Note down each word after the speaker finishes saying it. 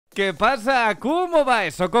¿Qué pasa? ¿Cómo va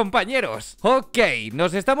eso, compañeros? Ok,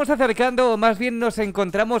 nos estamos acercando, o más bien nos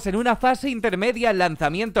encontramos en una fase intermedia al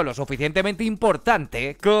lanzamiento lo suficientemente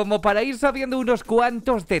importante como para ir sabiendo unos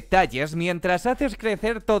cuantos detalles mientras haces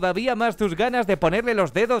crecer todavía más tus ganas de ponerle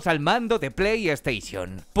los dedos al mando de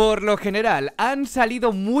PlayStation. Por lo general, han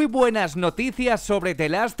salido muy buenas noticias sobre The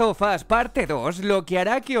Last of Us Parte 2, lo que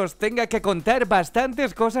hará que os tenga que contar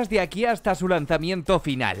bastantes cosas de aquí hasta su lanzamiento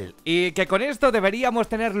final. Y que con esto deberíamos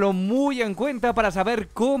tenerlo muy en cuenta para saber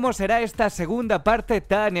cómo será esta segunda parte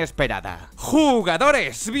tan esperada.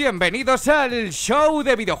 Jugadores, bienvenidos al show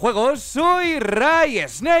de videojuegos. Soy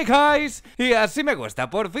RAYSNAKE y así me gusta,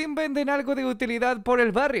 por fin venden algo de utilidad por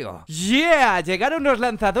el barrio. ¡Yeah! Llegaron los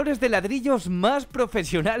lanzadores de ladrillos más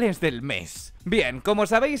profesionales del mes. Bien, como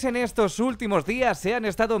sabéis, en estos últimos días se han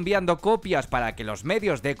estado enviando copias para que los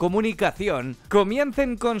medios de comunicación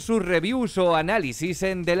comiencen con sus reviews o análisis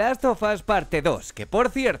en The Last of Us Parte 2, que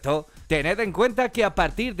por cierto, tened en cuenta que a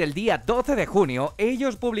partir del día 12 de junio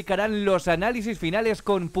ellos publicarán los análisis finales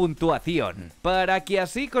con puntuación, para que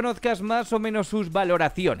así conozcas más o menos sus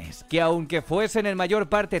valoraciones, que aunque fuesen en mayor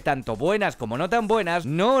parte tanto buenas como no tan buenas,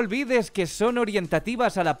 no olvides que son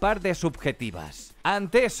orientativas a la par de subjetivas.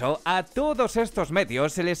 Ante eso, a todos estos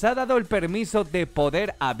medios se les ha dado el permiso de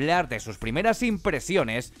poder hablar de sus primeras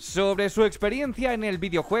impresiones sobre su experiencia en el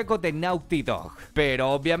videojuego de Naughty Dog,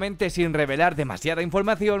 pero obviamente sin revelar demasiada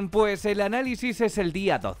información, pues el análisis es el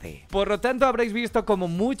día 12. Por lo tanto, habréis visto como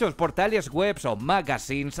muchos portales webs o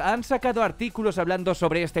magazines han sacado artículos hablando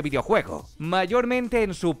sobre este videojuego, mayormente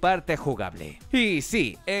en su parte jugable. Y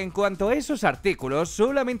sí, en cuanto a esos artículos,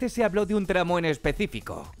 solamente se habló de un tramo en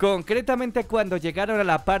específico, concretamente cuando llegaron a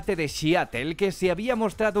la parte de Seattle, que se había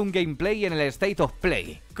mostrado un gameplay en el State of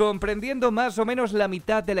Play, comprendiendo más o menos la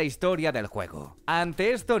mitad de la historia del juego.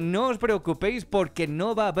 Ante esto no os preocupéis porque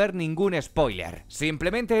no va a haber ningún spoiler.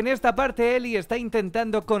 Simplemente en esta parte Ellie está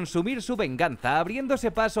intentando consumir su venganza,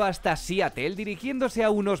 abriéndose paso hasta Seattle, dirigiéndose a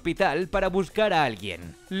un hospital para buscar a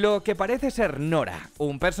alguien. Lo que parece ser Nora,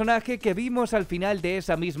 un personaje que vimos al final de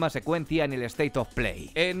esa misma secuencia en el State of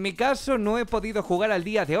Play. En mi caso no he podido jugar al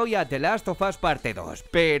día de hoy a The Last of Us Parte 2,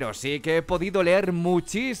 pero sí que he podido leer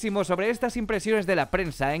muchísimo sobre estas impresiones de la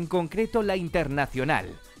prensa, en concreto la internacional,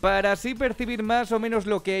 para así percibir más o menos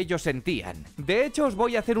lo que ellos sentían. De hecho, os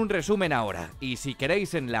voy a hacer un resumen ahora, y si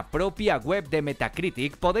queréis en la propia web de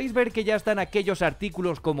Metacritic podéis ver que ya están aquellos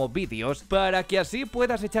artículos como vídeos, para que así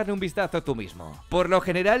puedas echarle un vistazo tú mismo. Por lo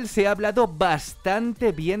general se ha hablado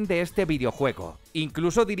bastante bien de este videojuego,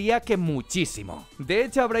 incluso diría que muchísimo. De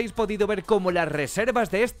hecho, habréis podido ver cómo las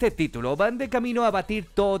reservas de este título van de camino a batir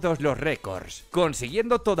todos los récords,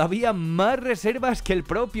 consiguiendo todavía más reservas que el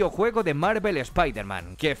propio juego de Marvel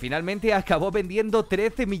Spider-Man, que finalmente acabó vendiendo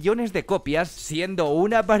 13 millones de copias, siendo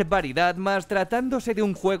una barbaridad más tratándose de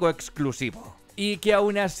un juego exclusivo. Y que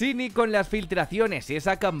aún así ni con las filtraciones y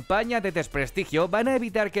esa campaña de desprestigio van a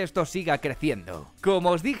evitar que esto siga creciendo.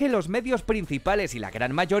 Como os dije, los medios principales y la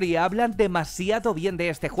gran mayoría hablan demasiado bien de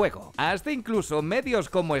este juego. Hasta incluso medios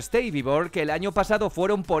como Stevivor, que el año pasado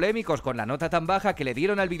fueron polémicos con la nota tan baja que le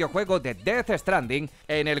dieron al videojuego de Death Stranding,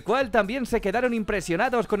 en el cual también se quedaron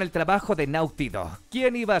impresionados con el trabajo de Naughty Dog.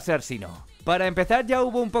 ¿Quién iba a ser si no? Para empezar, ya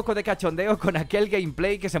hubo un poco de cachondeo con aquel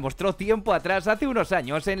gameplay que se mostró tiempo atrás, hace unos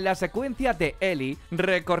años, en la secuencia de Ellie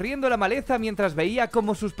recorriendo la maleza mientras veía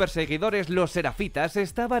cómo sus perseguidores, los serafitas,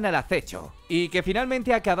 estaban al acecho, y que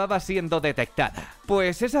finalmente acababa siendo detectada.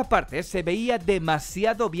 Pues esa parte se veía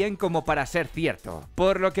demasiado bien como para ser cierto,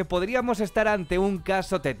 por lo que podríamos estar ante un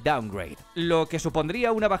caso de downgrade, lo que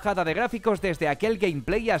supondría una bajada de gráficos desde aquel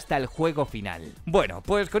gameplay hasta el juego final. Bueno,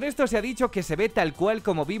 pues con esto se ha dicho que se ve tal cual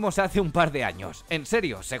como vimos hace un par de años. En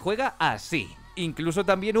serio, se juega así. Incluso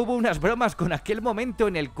también hubo unas bromas con aquel momento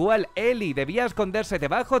en el cual Ellie debía esconderse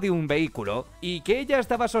debajo de un vehículo y que ella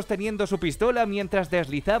estaba sosteniendo su pistola mientras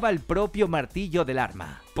deslizaba el propio martillo del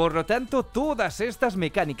arma. Por lo tanto, todas estas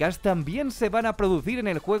mecánicas también se van a producir en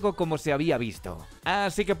el juego como se había visto.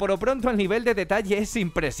 Así que por lo pronto el nivel de detalle es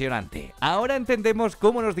impresionante. Ahora entendemos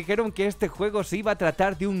cómo nos dijeron que este juego se iba a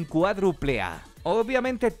tratar de un cuádruple A.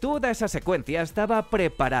 Obviamente toda esa secuencia estaba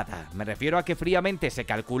preparada, me refiero a que fríamente se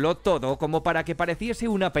calculó todo como para que pareciese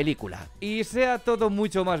una película y sea todo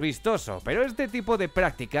mucho más vistoso, pero este tipo de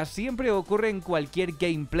prácticas siempre ocurre en cualquier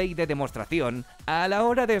gameplay de demostración a la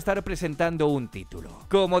hora de estar presentando un título.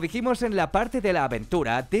 Como dijimos en la parte de la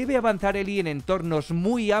aventura, debe avanzar Ellie en entornos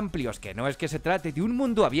muy amplios, que no es que se trate de un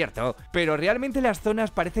mundo abierto, pero realmente las zonas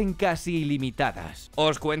parecen casi ilimitadas.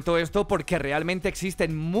 Os cuento esto porque realmente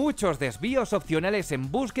existen muchos desvíos opcionales opcionales en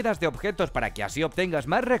búsquedas de objetos para que así obtengas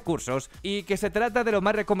más recursos y que se trata de lo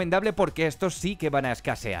más recomendable porque estos sí que van a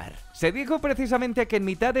escasear. Se dijo precisamente que en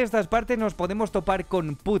mitad de estas partes nos podemos topar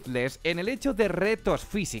con puzzles en el hecho de retos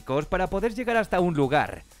físicos para poder llegar hasta un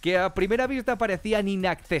lugar, que a primera vista parecían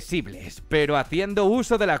inaccesibles, pero haciendo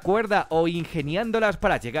uso de la cuerda o ingeniándolas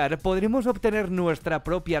para llegar podremos obtener nuestra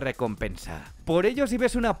propia recompensa. Por ello, si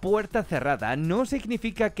ves una puerta cerrada no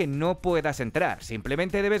significa que no puedas entrar,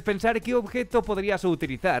 simplemente debes pensar qué objeto podrías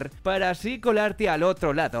utilizar para así colarte al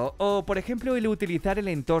otro lado o por ejemplo el utilizar el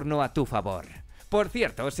entorno a tu favor. Por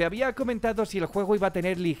cierto, se había comentado si el juego iba a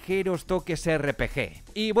tener ligeros toques RPG.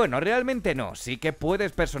 Y bueno, realmente no, sí que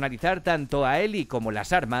puedes personalizar tanto a Ellie como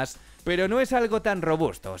las armas, pero no es algo tan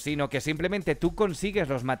robusto, sino que simplemente tú consigues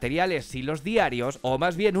los materiales y los diarios, o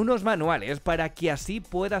más bien unos manuales, para que así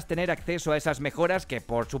puedas tener acceso a esas mejoras que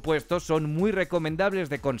por supuesto son muy recomendables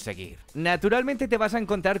de conseguir. Naturalmente te vas a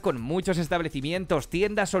encontrar con muchos establecimientos,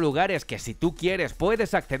 tiendas o lugares que si tú quieres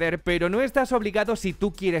puedes acceder, pero no estás obligado si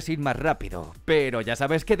tú quieres ir más rápido. Pero ya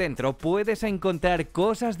sabes que dentro puedes encontrar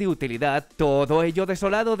cosas de utilidad, todo ello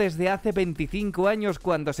desolado desde hace 25 años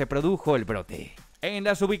cuando se produjo el brote. En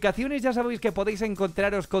las ubicaciones ya sabéis que podéis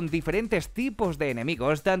encontraros con diferentes tipos de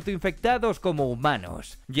enemigos, tanto infectados como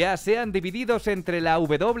humanos, ya sean divididos entre la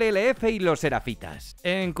WLF y los serafitas.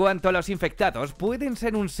 En cuanto a los infectados, pueden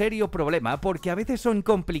ser un serio problema porque a veces son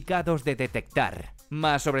complicados de detectar,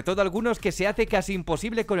 más sobre todo algunos que se hace casi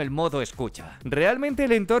imposible con el modo escucha. Realmente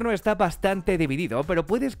el entorno está bastante dividido, pero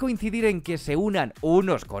puedes coincidir en que se unan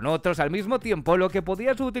unos con otros al mismo tiempo, lo que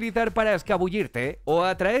podrías utilizar para escabullirte o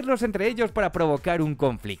atraerlos entre ellos para provocar un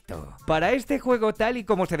conflicto. Para este juego, tal y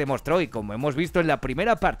como se demostró y como hemos visto en la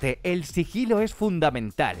primera parte, el sigilo es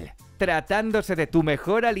fundamental, tratándose de tu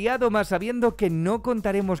mejor aliado más sabiendo que no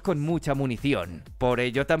contaremos con mucha munición. Por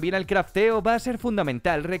ello también el crafteo va a ser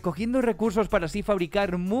fundamental, recogiendo recursos para así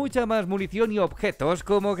fabricar mucha más munición y objetos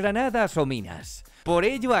como granadas o minas. Por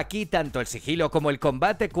ello aquí tanto el sigilo como el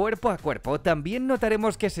combate cuerpo a cuerpo también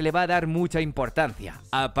notaremos que se le va a dar mucha importancia,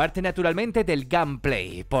 aparte naturalmente del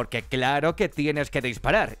gameplay, porque claro que tienes que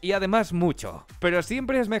disparar y además mucho, pero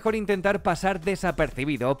siempre es mejor intentar pasar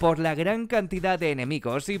desapercibido por la gran cantidad de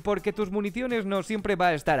enemigos y porque tus municiones no siempre va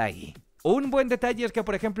a estar ahí. Un buen detalle es que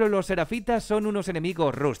por ejemplo los serafitas son unos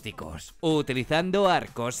enemigos rústicos, utilizando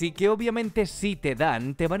arcos y que obviamente si te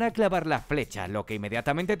dan, te van a clavar la flecha, lo que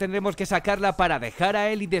inmediatamente tendremos que sacarla para dejar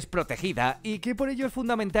a Ellie desprotegida y que por ello es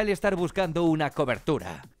fundamental estar buscando una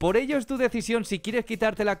cobertura. Por ello es tu decisión si quieres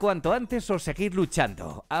quitártela cuanto antes o seguir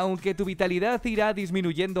luchando, aunque tu vitalidad irá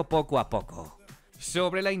disminuyendo poco a poco.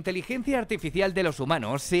 Sobre la inteligencia artificial de los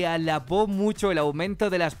humanos se alabó mucho el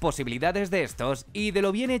aumento de las posibilidades de estos y de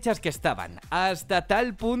lo bien hechas que estaban, hasta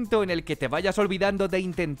tal punto en el que te vayas olvidando de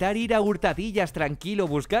intentar ir a hurtadillas tranquilo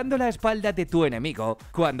buscando la espalda de tu enemigo,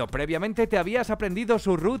 cuando previamente te habías aprendido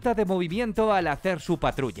su ruta de movimiento al hacer su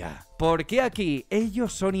patrulla. Porque aquí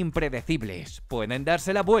ellos son impredecibles, pueden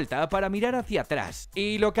darse la vuelta para mirar hacia atrás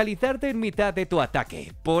y localizarte en mitad de tu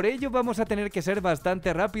ataque, por ello vamos a tener que ser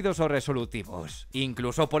bastante rápidos o resolutivos.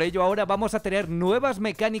 Incluso por ello ahora vamos a tener nuevas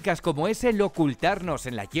mecánicas como es el ocultarnos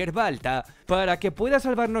en la hierba alta para que pueda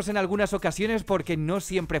salvarnos en algunas ocasiones porque no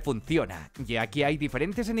siempre funciona, ya que hay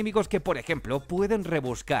diferentes enemigos que por ejemplo pueden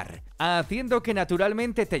rebuscar, haciendo que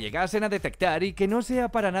naturalmente te llegasen a detectar y que no sea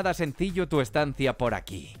para nada sencillo tu estancia por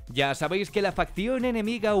aquí. Ya sabéis que la facción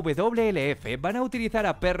enemiga WLF van a utilizar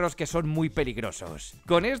a perros que son muy peligrosos.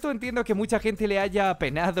 Con esto entiendo que mucha gente le haya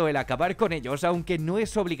apenado el acabar con ellos, aunque no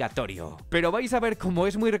es obligatorio. Pero vais a ver cómo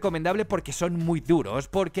es muy recomendable porque son muy duros,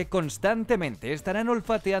 porque constantemente estarán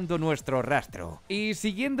olfateando nuestro rastro y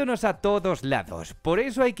siguiéndonos a todos lados. Por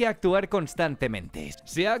eso hay que actuar constantemente.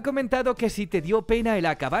 Se ha comentado que si te dio pena el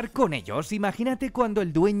acabar con ellos, imagínate cuando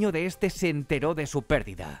el dueño de este se enteró de su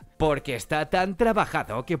pérdida. Porque está tan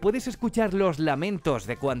trabajado que puedes escuchar los lamentos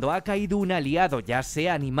de cuando ha caído un aliado, ya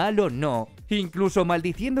sea animal o no, incluso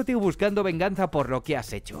maldiciéndote o buscando venganza por lo que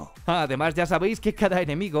has hecho. Además ya sabéis que cada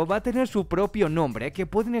enemigo va a tener su propio nombre que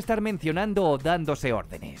pueden estar mencionando o dándose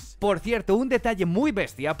órdenes. Por cierto, un detalle muy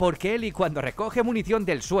bestia porque Ellie cuando recoge munición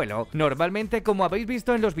del suelo, normalmente como habéis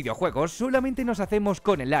visto en los videojuegos, solamente nos hacemos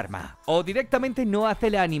con el arma, o directamente no hace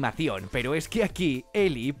la animación, pero es que aquí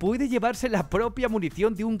Ellie puede llevarse la propia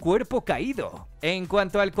munición de un cuerpo caído. En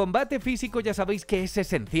cuanto al combate físico, ya sabéis que es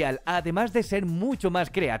esencial, además de ser mucho más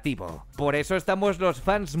creativo. Por eso estamos los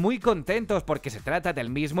fans muy contentos, porque se trata del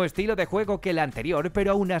mismo estilo de juego que el anterior,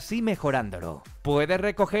 pero aún así mejorándolo. Puedes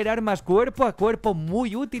recoger armas cuerpo a cuerpo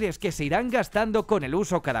muy útiles que se irán gastando con el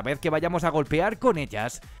uso cada vez que vayamos a golpear con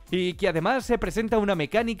ellas, y que además se presenta una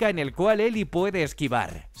mecánica en el cual Ellie puede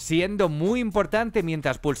esquivar, siendo muy importante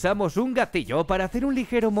mientras pulsamos un gatillo para hacer un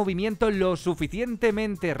ligero movimiento lo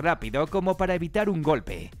suficientemente rápido como para evitar un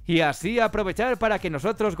golpe, y así aprovechar para que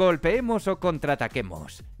nosotros golpeemos o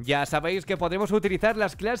contraataquemos. Ya sabéis que podremos utilizar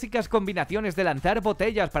las clásicas combinaciones de lanzar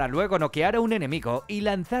botellas para luego noquear a un enemigo y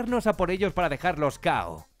lanzarnos a por ellos para dejarlos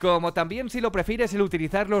KO, como también, si lo prefieres, el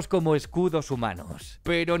utilizarlos como escudos humanos.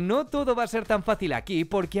 Pero no todo va a ser tan fácil aquí,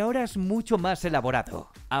 porque ahora es mucho más elaborado.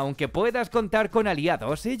 Aunque puedas contar con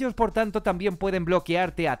aliados, ellos por tanto también pueden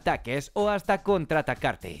bloquearte ataques o hasta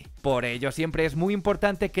contraatacarte. Por ello siempre es muy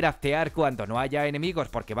importante craftear cuando no haya enemigos,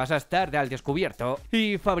 porque vas a estar al descubierto,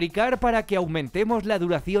 y fabricar para que aumentemos la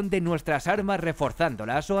duración de nuestras armas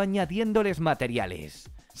reforzándolas o añadiéndoles materiales.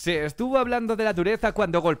 Se estuvo hablando de la dureza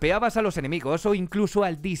cuando golpeabas a los enemigos o incluso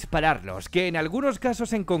al dispararlos, que en algunos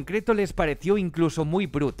casos en concreto les pareció incluso muy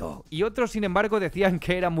bruto, y otros sin embargo decían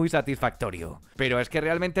que era muy satisfactorio. Pero es que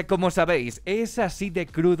realmente, como sabéis, es así de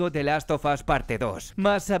crudo The Last of Us Parte 2,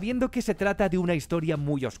 más sabiendo que se trata de una historia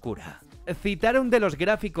muy oscura. Citaron de los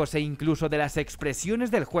gráficos e incluso de las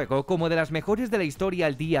expresiones del juego como de las mejores de la historia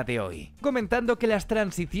al día de hoy, comentando que las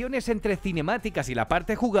transiciones entre cinemáticas y la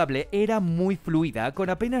parte jugable era muy fluida,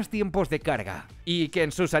 con apenas tiempos de carga, y que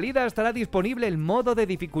en su salida estará disponible el modo de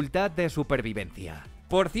dificultad de supervivencia.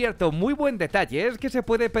 Por cierto, muy buen detalle es que se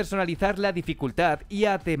puede personalizar la dificultad, y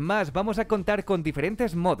además vamos a contar con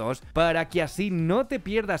diferentes modos para que así no te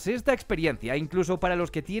pierdas esta experiencia, incluso para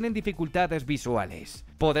los que tienen dificultades visuales.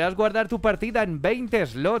 Podrás guardar tu partida en 20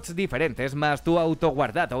 slots diferentes más tu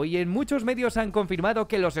autoguardado, y en muchos medios han confirmado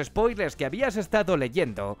que los spoilers que habías estado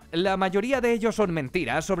leyendo, la mayoría de ellos son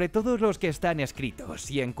mentiras, sobre todo los que están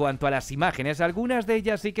escritos, y en cuanto a las imágenes, algunas de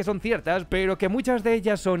ellas sí que son ciertas, pero que muchas de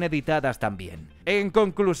ellas son editadas también. En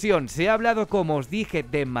conclusión, se ha hablado, como os dije,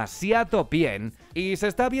 demasiado bien, y se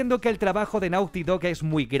está viendo que el trabajo de Naughty Dog es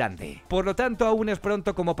muy grande. Por lo tanto, aún es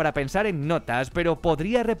pronto como para pensar en notas, pero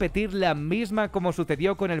podría repetir la misma como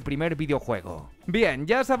sucedió con el primer videojuego. Bien,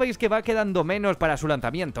 ya sabéis que va quedando menos para su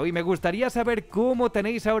lanzamiento, y me gustaría saber cómo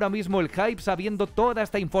tenéis ahora mismo el hype sabiendo toda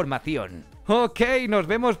esta información. Ok, nos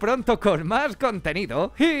vemos pronto con más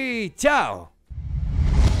contenido, y ¡chao!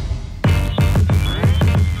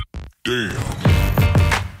 Damn.